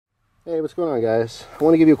Hey, what's going on, guys? I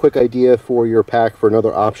want to give you a quick idea for your pack for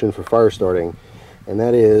another option for fire starting, and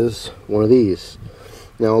that is one of these.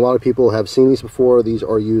 Now, a lot of people have seen these before. These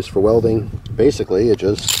are used for welding. Basically, it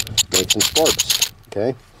just makes some sparks,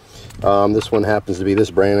 okay? This one happens to be this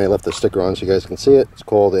brand. I left the sticker on so you guys can see it. It's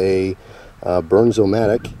called a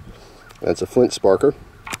Burnzomatic. That's a flint sparker.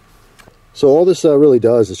 So all this really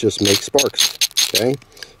does is just make sparks, okay?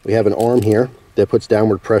 We have an arm here that puts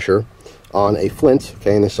downward pressure on a flint,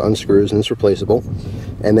 okay, and this unscrews and it's replaceable.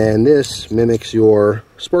 And then this mimics your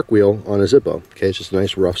spark wheel on a Zippo, okay? It's just a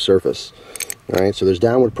nice rough surface. All right, so there's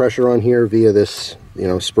downward pressure on here via this,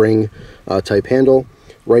 spring type handle.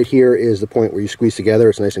 Right here is the point where you squeeze together.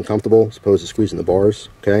 It's nice and comfortable as opposed to squeezing the bars,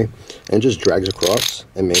 okay? And it just drags across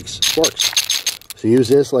and makes sparks. So use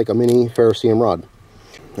this like a mini ferrocerium rod.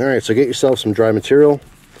 All right, so get yourself some dry material.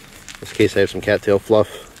 In this case, I have some cattail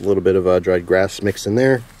fluff, a little bit of dried grass mixed in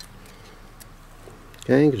there.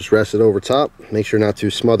 Okay, just rest it over top. Make sure not to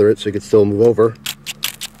smother it so you can still move over.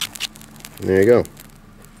 And there you go.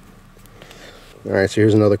 All right, so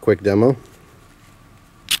here's another quick demo.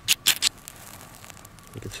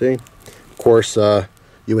 You can see. Of course,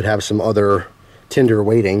 you would have some other tinder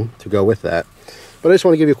waiting to go with that. But I just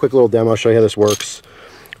want to give you a quick little demo, show you how this works.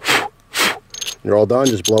 You're all done,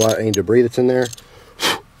 just blow out any debris that's in there.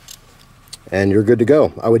 And you're good to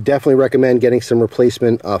go. I would definitely recommend getting some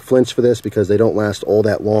replacement flints for this because they don't last all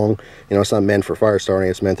that long. It's not meant for fire starting.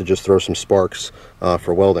 It's meant to just throw some sparks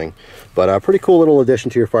for welding. But a pretty cool little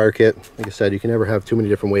addition to your fire kit. Like I said, you can never have too many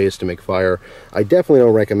different ways to make fire. I definitely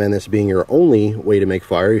don't recommend this being your only way to make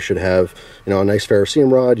fire. You should have, a nice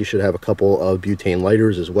ferrocerium rod. You should have a couple of butane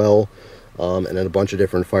lighters as well. And then a bunch of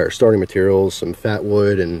different fire starting materials, some fat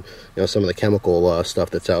wood, and some of the chemical stuff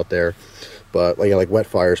that's out there. But like wet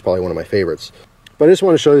fire is probably one of my favorites. But I just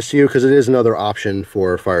want to show this to you because it is another option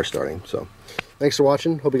for fire starting. So thanks for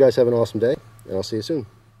watching. Hope you guys have an awesome day, and I'll see you soon.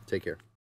 Take care.